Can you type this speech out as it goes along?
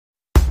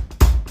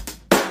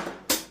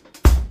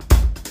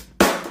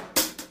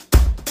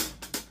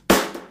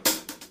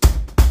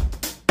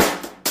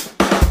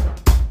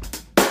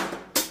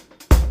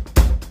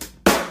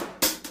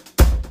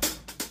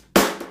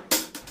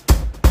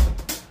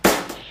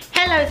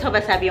Hello, it's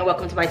Hobasabi and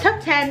welcome to my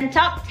top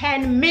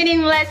 10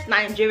 meaningless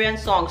Nigerian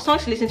songs.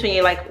 Songs you listen to and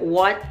you're like,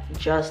 what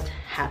just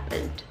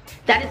happened?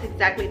 That is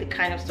exactly the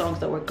kind of songs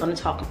that we're gonna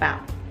talk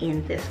about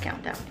in this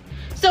countdown.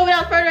 So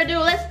without further ado,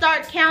 let's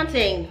start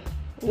counting.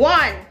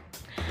 1.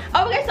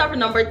 Oh, we're gonna start with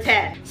number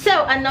 10.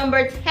 So at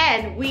number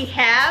 10, we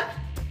have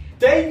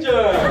Danger!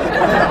 Where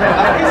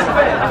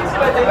did it come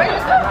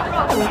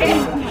from?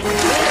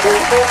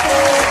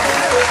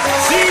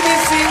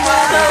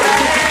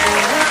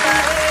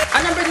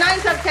 At number 9,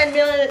 top 10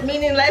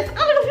 meaningless.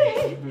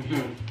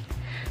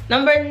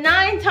 Number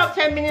 9, top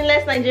 10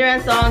 meaningless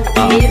Nigerian songs is I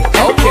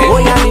don't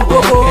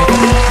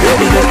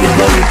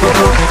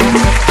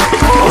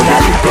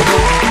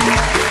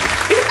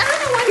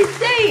know what he's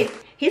saying.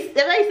 He's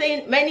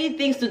saying many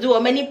things to do or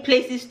many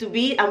places to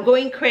be. I'm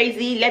going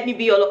crazy. Let me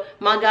be your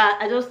maga.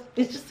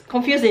 It's just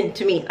confusing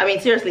to me. I mean,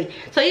 seriously.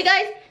 So you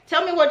guys,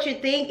 tell me what you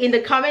think in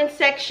the comment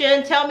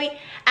section. Tell me,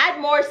 add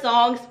more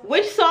songs.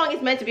 Which song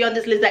is meant to be on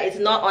this list that is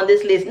not on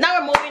this list? Now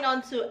we're moving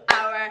on to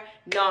our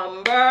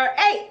number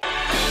 8.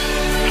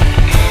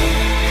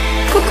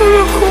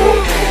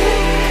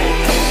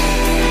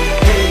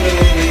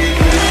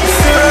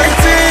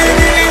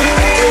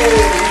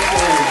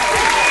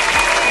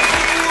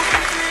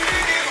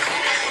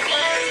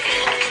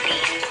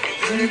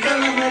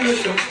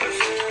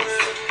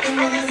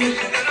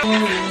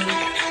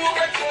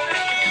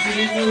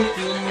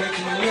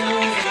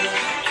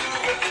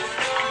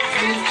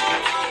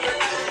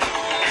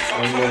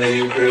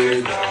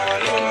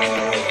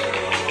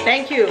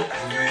 Thank you.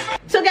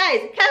 So guys,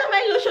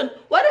 calamine lotion,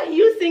 what are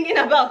you singing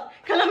about?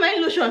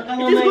 Calamine lotion,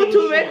 it is good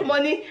to make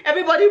money.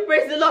 Everybody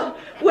praise the Lord.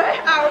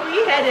 Where are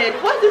we headed?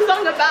 What's the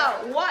song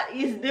about? What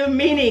is the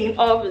meaning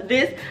of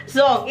this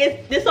song?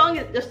 The song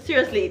is just,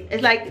 seriously,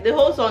 it's like the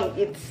whole song,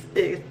 it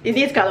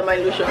needs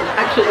calamine lotion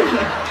actually.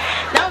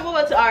 Now move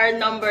on to our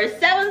number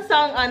 7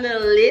 song on the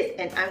list,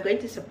 and I'm going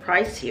to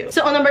surprise you.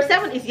 So on number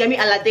 7 is Yemi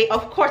Alade.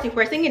 Of course, if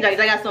we're singing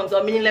Jaga songs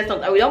or meaningless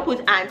songs and we don't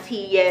put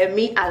Auntie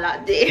Yemi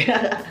Alade,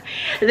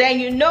 then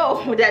you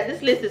know that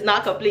this list is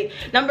not complete.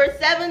 Number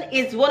 7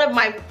 is one of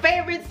my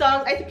favorite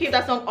songs. I used to keep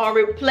that song on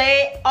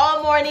replay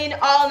all morning,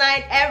 all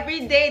night,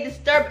 every day.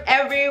 Disturb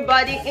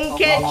everybody.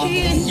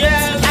 Nkechi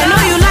Jollof. I know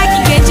you like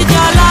Nkechi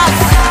Jollof.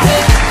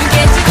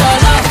 Nkechi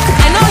Jollof.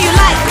 I know you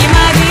like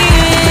Imadi.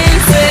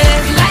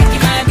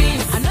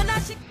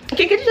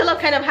 Nkechi Jollof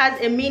kind of has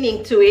a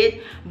meaning to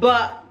it,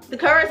 but the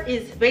chorus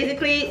is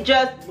basically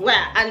just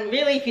wow, and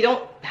really if you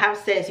don't have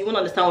sense you won't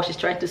understand what she's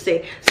trying to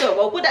say. So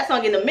we'll put that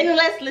song in the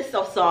meaningless list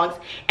of songs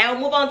and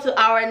we'll move on to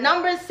our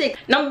number 6.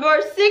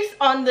 Number 6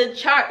 on the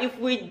chart. If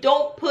we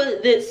don't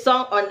put this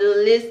song on the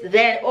list,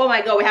 then oh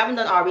my god, we haven't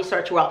done our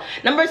research well.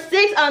 Number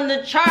 6 on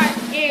the chart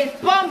is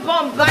Bum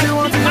Bum by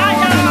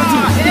Timaya.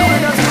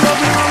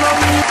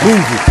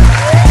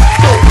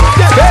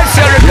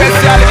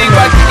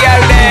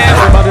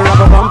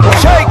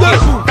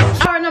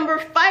 Our number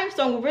 5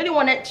 song, we really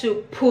wanted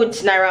to put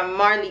Naira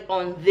Marley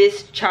on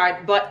this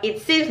chart, but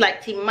it seems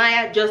like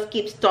Timaya just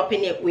keeps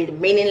stopping it with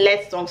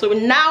meaningless songs. So we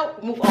now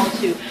move on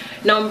to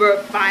number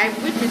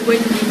 5, which is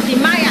going to be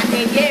Timaya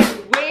again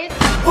with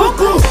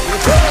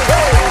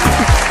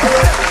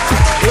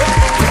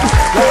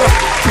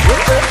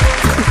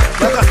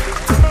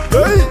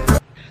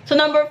So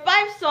number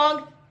 5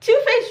 song,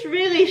 Two-Face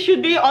really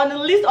should be on the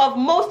list of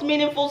most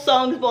meaningful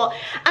songs, but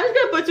I'm just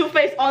gonna put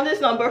Two-Face on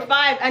this number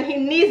 5, and he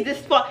needs this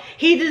spot.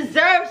 He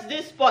deserves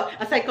this spot.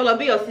 As I call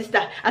be your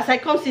sister, as I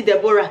come see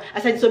Deborah,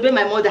 as I disobey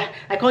my mother,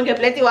 I can't get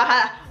plenty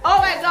wahala. Oh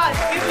my god,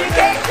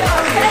 implication.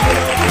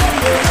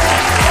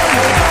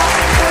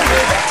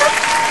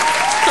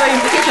 Sorry,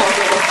 implication was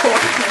number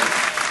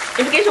 4.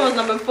 Implication was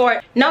number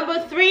 4. Number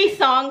 3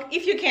 song,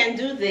 If You Can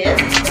Do This.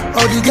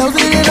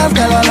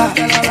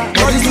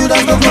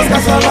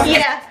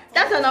 Yeah.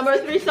 That's our number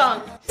 3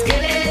 song.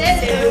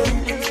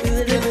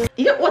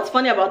 You know what's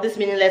funny about this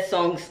meaningless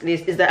songs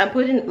list is that I'm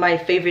putting my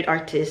favorite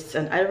artists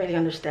and I don't really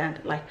understand.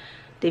 Like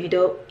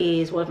Davido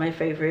is one of my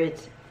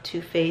favorites.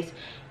 Two-Face,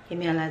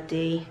 Yemi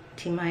Alade,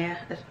 Timaya.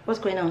 What's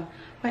going on?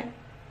 Wait,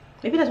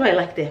 maybe that's why I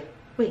like them.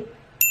 Wait,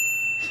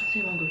 there's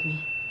something wrong with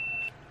me.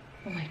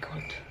 Oh my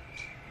god.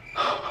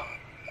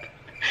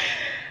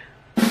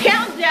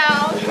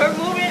 Countdown. We're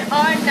moving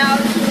on now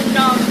to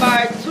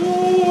number 2.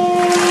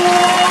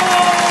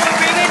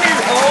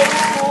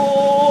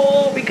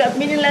 Because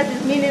meaningless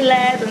is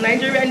meaningless and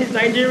Nigerian is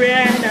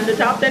Nigerian and the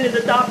top 10 is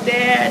the top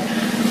 10.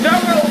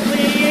 Drum roll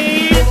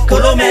please.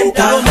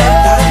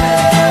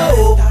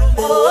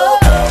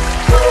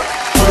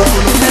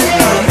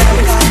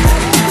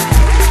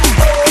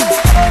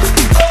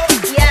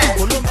 Yes.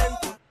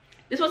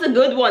 This was a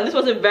good one. This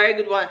was a very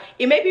good one.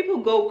 It made people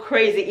go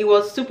crazy. It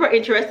was super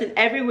interesting.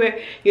 Everywhere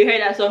you hear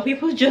that song,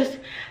 people just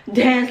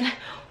dance. Like,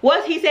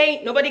 what's he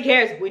saying? Nobody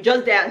cares. We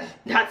just dance.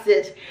 That's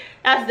it.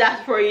 That's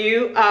that for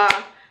you.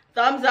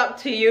 Thumbs up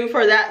to you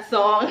for that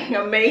song.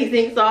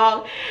 Amazing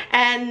song.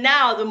 And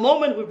now the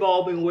moment we've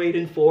all been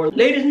waiting for.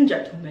 Ladies and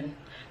gentlemen,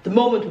 the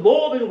moment we've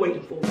all been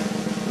waiting for.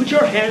 Put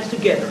your hands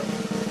together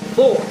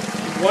for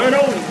one and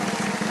only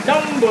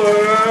number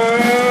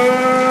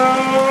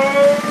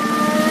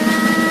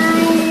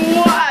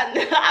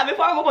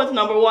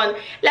number 1.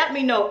 Let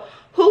me know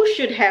who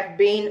should have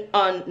been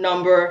on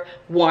number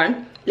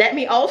 1. Let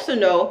me also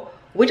know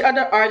which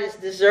other artist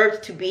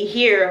deserved to be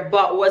here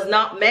but was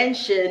not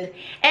mentioned,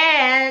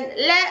 and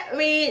let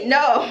me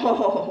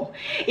know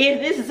if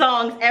this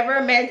song's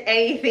ever meant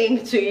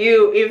anything to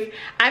you, if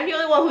I'm the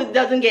only one who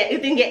didn't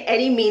get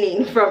any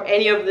meaning from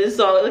any of this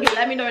song. Okay,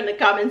 let me know in the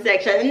comment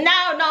section. And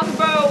now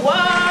number 1,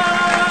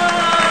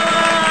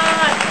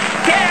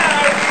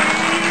 Carrie.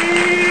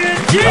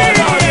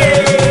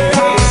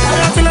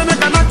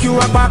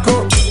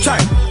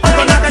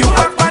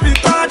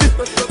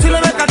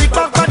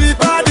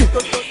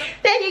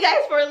 Thank you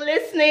guys for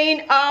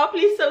listening.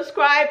 Please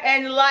subscribe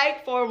and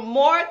like for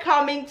more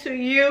coming to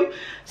you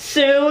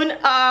soon.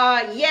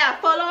 Yeah,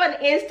 follow on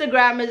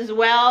Instagram as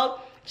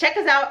well. Check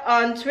us out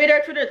on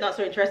Twitter. Twitter is not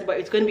so interesting, but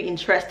it's going to be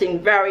interesting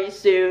very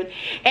soon.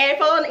 And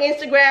follow on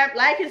Instagram,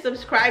 like and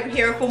subscribe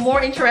here for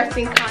more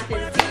interesting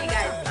content. See you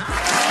guys.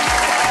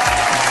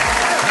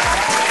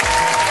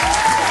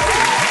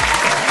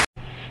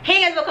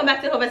 Hey guys, welcome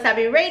back to Hope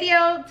Sabi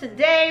Radio.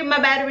 Today my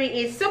battery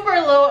is super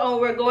low and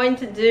we're going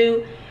to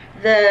do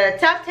the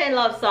top 10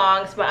 love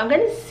songs, but I'm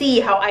gonna see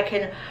how I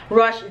can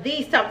rush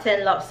these top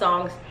 10 love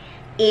songs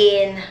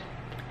in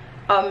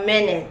a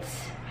minute,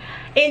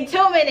 in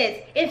 2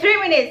 minutes, in 3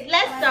 minutes.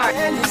 Let's start.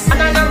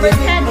 On our number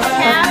 10 we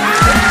have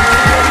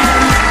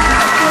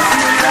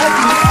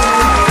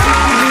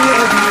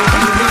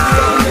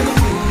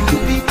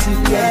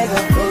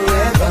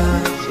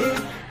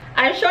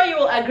I'm sure you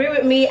will agree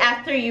with me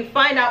after you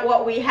find out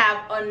what we have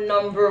on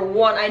number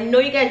 1. I know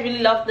you guys really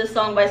love this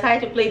song, but I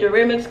decided to play the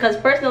remix because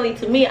personally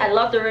to me, I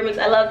love the remix.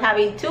 I love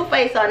having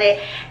Two-Face on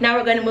it. Now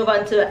we're going to move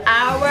on to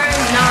our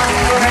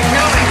number 9.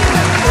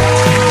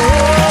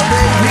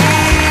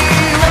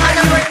 So on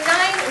number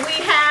 9, we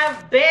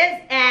have Biz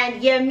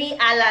and Yemi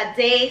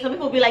Alade. Some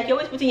people will be like, you're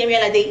always putting Yemi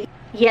Alade.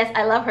 Yes,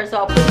 I love her, so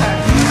I'll put her.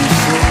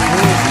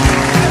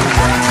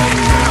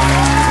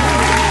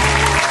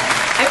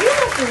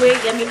 The way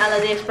Yemi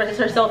Alade expresses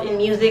herself in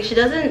music, she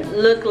doesn't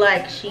look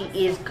like she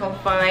is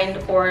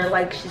confined or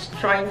like she's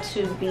trying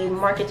to be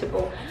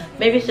marketable.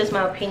 Maybe it's just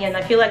my opinion.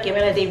 I feel like Yemi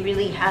Alade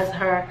really has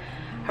her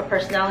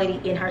personality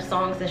in her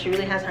songs, and she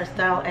really has her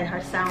style and her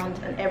sound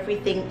and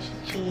everything.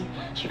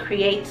 She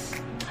creates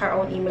her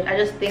own image. I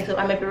just think so.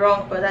 I might be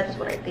wrong, but that's just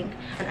what I think,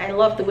 and I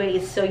love the way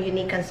it's so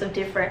unique and so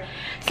different.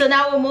 So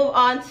now we'll move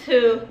on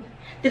to,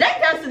 did I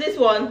dance to this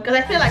one? Because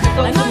I feel like it's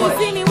so much.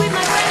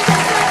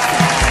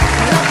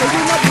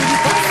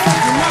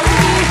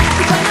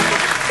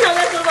 Now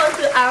let's move on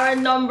to our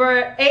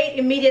number 8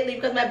 immediately,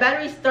 because my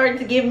battery is starting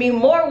to give me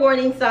more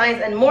warning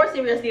signs, and more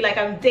seriously, like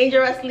I'm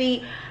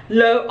dangerously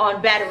low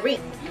on battery.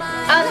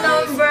 On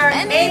number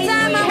 8 we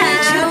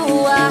have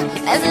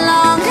as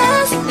long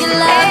as you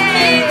love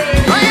me.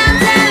 When I'm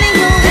telling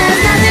you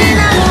there's nothing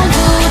I won't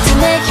do to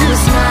make you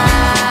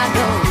smile.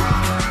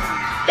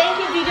 Thank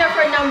you, DJ,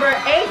 for number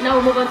 8. Now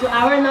we'll move on to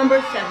our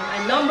number 7.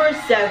 And number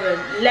 7,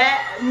 let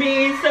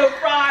me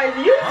surprise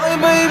you. My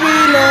baby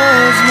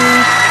loves me.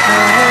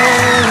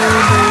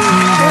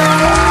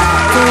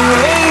 The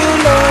way you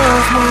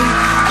love me.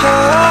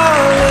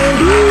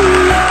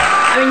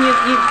 I mean,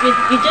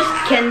 you just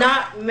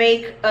cannot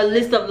make a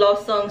list of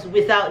love songs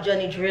without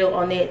Johnny Drill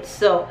on it.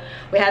 So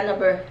we had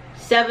number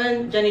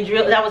 7, Johnny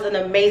Drill. That was an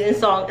amazing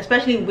song,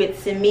 especially with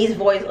Simi's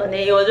voice on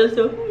it. It was just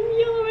so,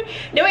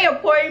 the way you're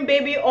pouring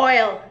baby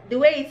oil, the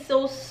way it's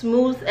so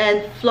smooth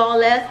and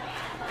flawless.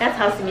 That's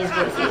how Simi's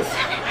voice is.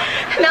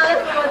 Now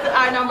let's move on to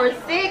our number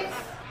 6.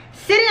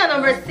 Sitting on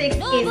number 6 is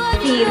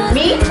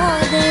Simi.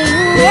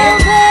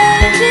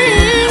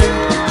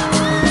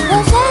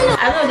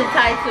 I don't know the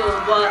title,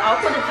 but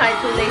I'll put the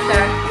title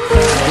later.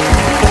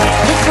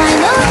 If I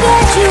don't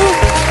get you,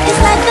 it's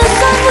like the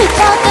sun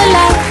without the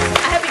light.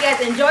 I hope you guys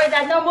enjoyed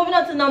that. Now moving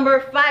on to number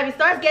 5. It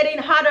starts getting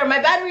hotter. My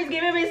battery is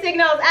giving me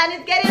signals and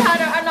it's getting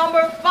hotter. On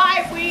number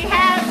 5 we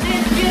have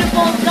this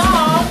beautiful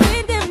song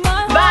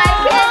by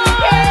Kenny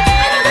K.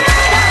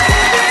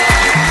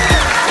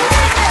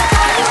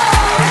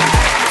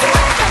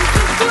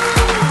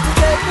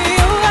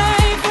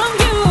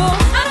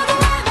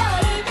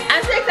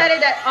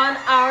 On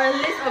our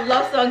list of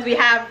love songs, we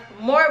have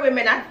more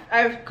women.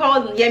 I've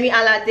called Yemi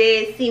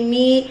Alade,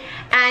 Simi,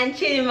 and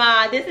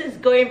Chidima. This is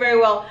going very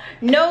well.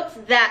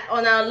 Note that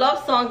on our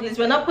love songs list,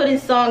 we're not putting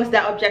songs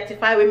that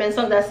objectify women,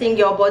 songs that sing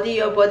your body,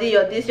 your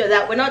this, your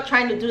that. We're not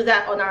trying to do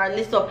that on our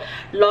list of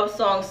love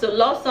songs. So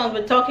love songs,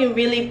 we're talking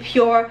really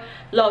pure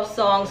love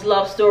songs,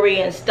 love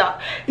story and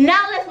stuff.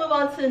 Now let's move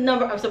on to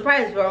number, I'm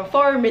surprised we're on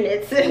 4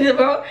 minutes.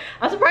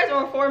 I'm surprised we're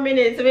on 4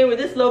 minutes. I mean, with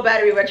this low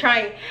battery, we're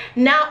trying.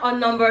 Now on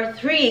number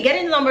 3,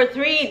 getting to number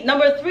 3.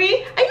 Number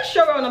 3, are you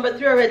sure we're on number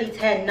 3 already?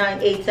 10,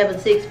 9, 8, 7,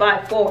 6,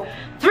 5, 4,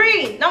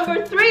 3.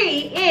 Number 3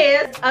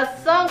 is a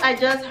song I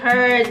just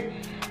heard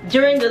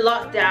during the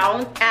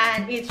lockdown,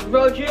 and it's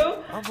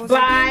Roju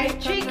by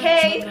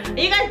Chike.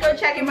 You guys go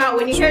check him out.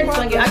 When you hear the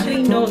song, you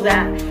actually know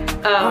that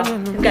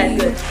this guy's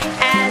good.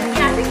 And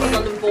yeah, I think he's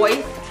on The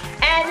Voice.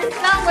 And this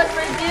song was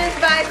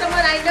produced by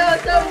someone I know,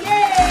 so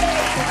yay!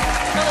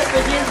 It was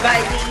produced by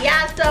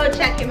Diaso.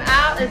 check him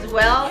out as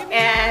well,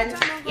 and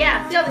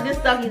yeah, see all the good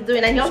stuff he's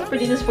doing. And he also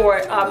produces for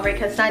Rick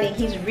Hassani.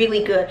 He's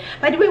really good.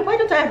 By the way, why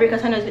don't I have Rick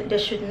Hassani? There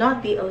should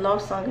not be a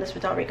love song list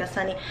without Rick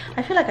Hassani.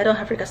 I feel like I don't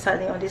have Rick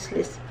Hassani on this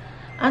list.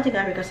 I don't think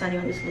I have Rick Hassani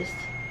on this list.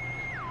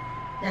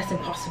 That's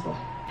impossible.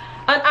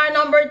 On our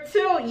number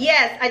 2,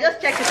 yes, I just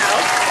checked it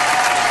out.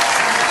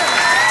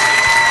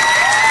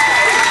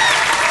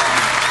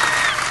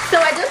 So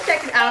I just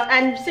checked it out,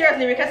 and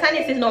seriously, Rick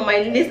Hassani is on my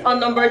list. On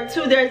number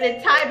 2, there's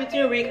a tie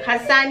between Rick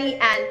Hassani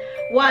and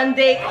One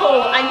Day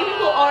Cole, and you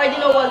people already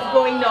know what's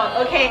going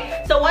on.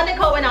 Okay, so One Day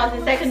Cole, when I was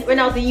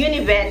in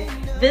Univen,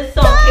 this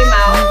song came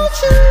out.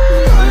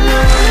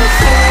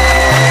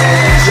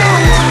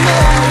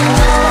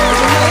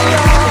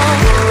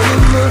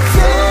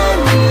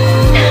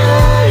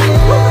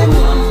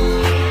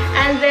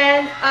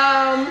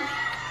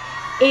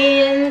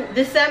 In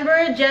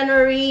December,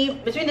 January,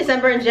 between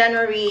December and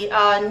January,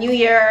 New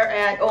Year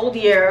and Old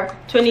Year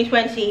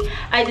 2020,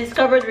 I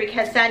discovered Rick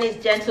Hassani's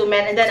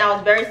Gentleman, and then I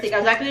was very sick. I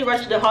was actually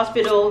rushed to the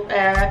hospital,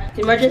 the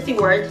emergency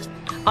ward,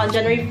 on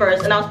January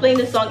 1st, and I was playing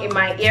this song in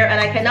my ear, and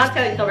I cannot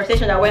tell you the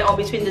conversation that went on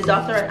between the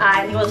doctor and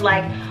I, and he was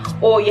like,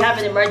 oh, you have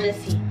an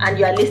emergency, and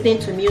you are listening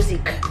to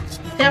music. So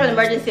you have an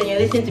emergency and you're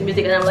listening to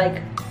music, and I'm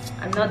like,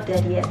 I'm not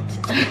dead yet.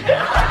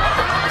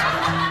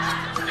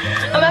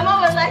 And my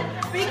mom was like,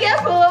 be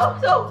careful.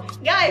 So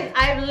guys,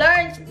 I've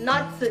learned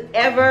not to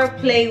ever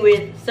play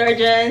with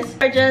surgeons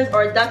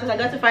or doctors. I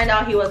got to find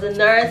out he was a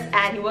nurse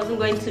and he wasn't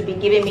going to be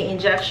giving me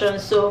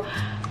injections. So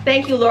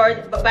thank you,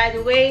 Lord. But by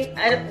the way,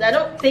 I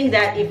don't think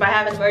that if I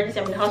have an emergency,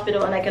 I'm in the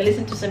hospital and I can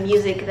listen to some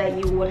music, that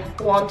you would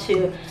want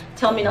to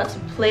tell me not to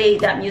play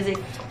that music.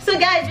 So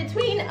guys,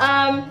 between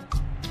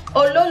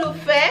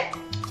Ololufe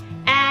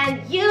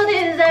and You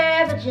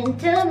Deserve a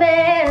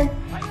Gentleman,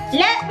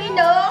 let me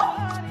know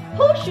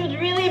who should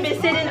really be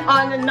sitting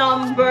on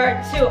number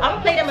 2. I'm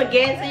gonna play them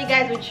again so you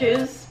guys will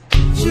choose.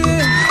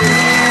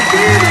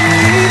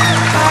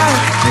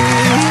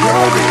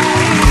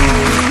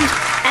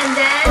 And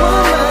then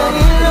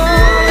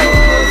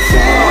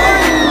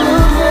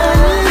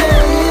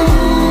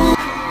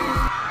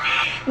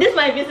this is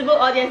my visible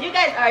audience. You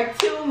guys are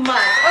too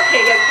much.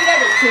 Okay, guys, you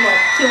guys are too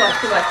much.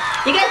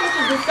 You guys need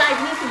to decide,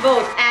 you need to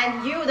vote.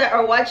 And you that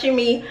are watching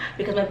me,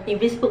 because my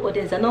invisible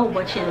audience are not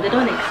watching, they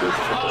don't exist,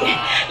 okay?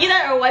 You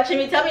that are watching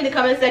me, tell me in the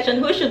comment section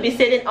who should be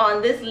sitting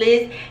on this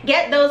list.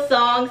 Get those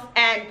songs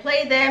and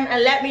play them,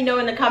 and let me know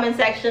in the comment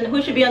section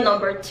who should be on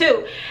number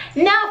 2.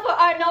 Now for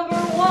our number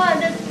 1,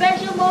 the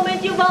special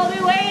moment you've all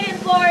been waiting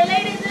for,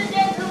 ladies and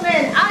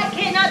gentlemen. I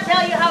cannot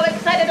tell you how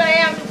excited I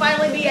am to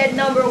finally be at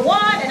number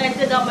 1, and I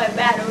took out my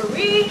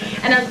battery,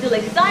 and I'm still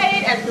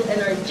excited, I'm still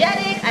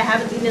energetic. I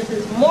haven't eaten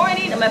since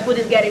morning, and my food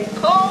is getting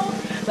cold.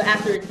 But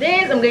after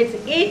this, I'm going to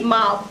eat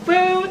my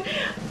food.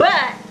 But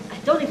I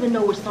don't even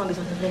know which song is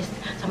on the list, so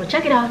I'm gonna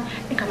check it out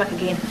and come back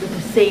again with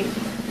the same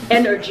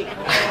energy.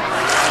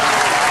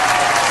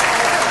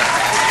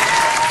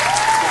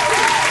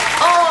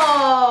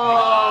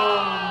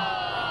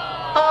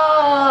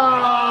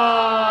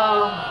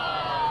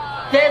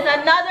 There's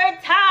another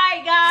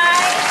tie,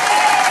 guys.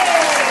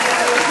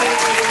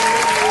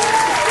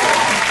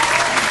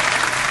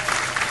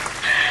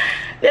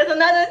 There's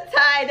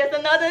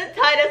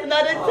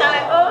another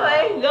tie. Oh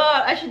my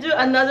god, I should do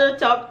another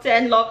top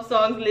 10 love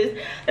songs list.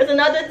 There's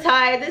another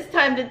tie. This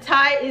time the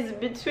tie is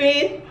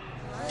between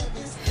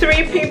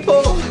 3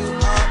 people.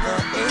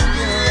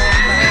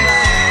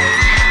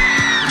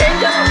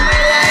 Angel of my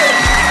life.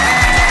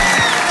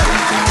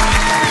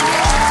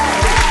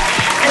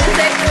 And the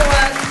second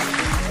one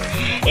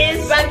is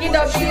Backing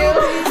Up You.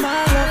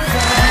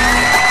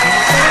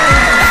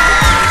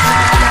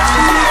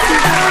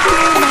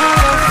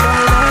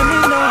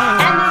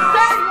 And the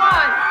third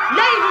one,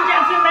 ladies and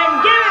gentlemen,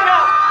 give it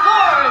up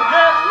for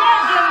the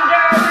legendary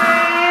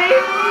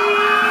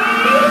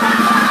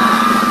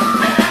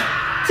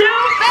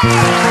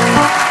Two-Face.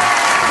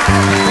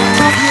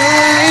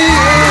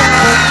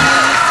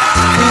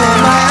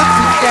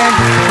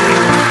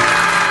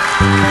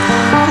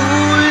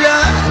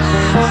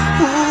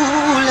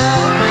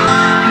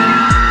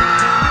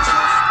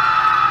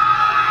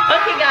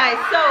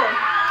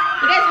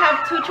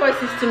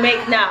 Choices to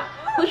make now.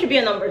 Who should be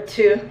on number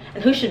 2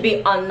 and who should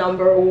be on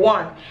number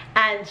 1?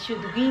 And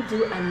should we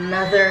do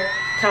another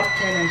top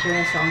 10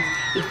 Nigerian songs?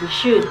 If we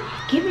should,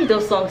 give me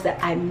those songs that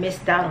I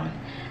missed out on,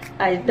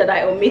 that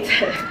I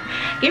omitted.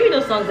 Give me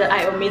those songs that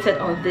I omitted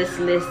on this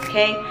list,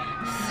 okay?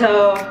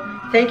 So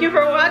thank you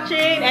for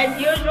watching. As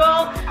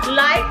usual,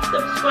 like,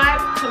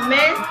 subscribe,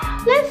 comment.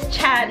 Let's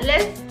chat,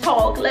 let's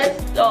talk,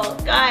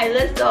 guys,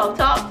 let's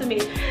talk to me.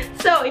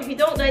 So if you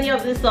don't know any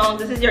of these songs,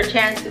 this is your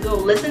chance to go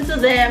listen to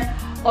them.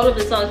 All of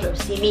the songs from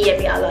Simi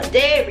Yemi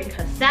Alade, Rick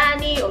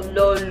Hassani,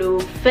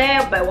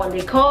 Ololufe by One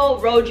Day Cole,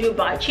 Roju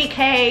by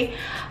Chike,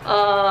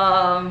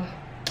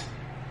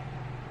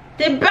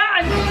 the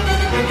band.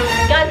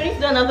 Guys, we need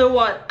to do another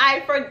one. I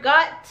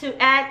forgot to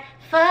add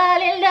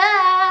Fall in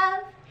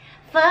Love.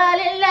 So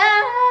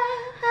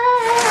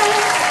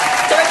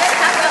we're gonna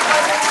have that on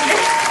the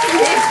next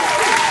list.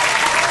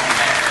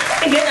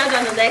 Again, that's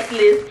on the next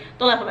list.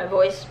 Don't laugh at my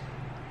voice.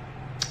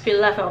 If you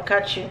laugh, I'll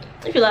catch you.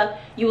 If you laugh,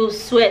 you will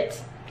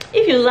sweat.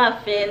 If you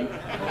laugh, then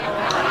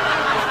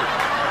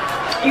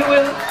you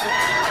will.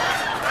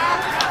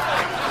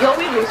 Your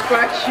wig will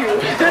scratch you.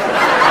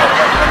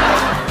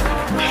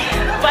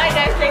 Bye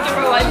guys, thank you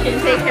for watching.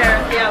 Take care.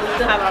 Yeah, we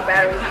still have our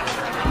batteries.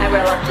 I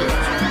will love this.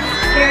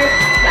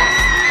 Cheers.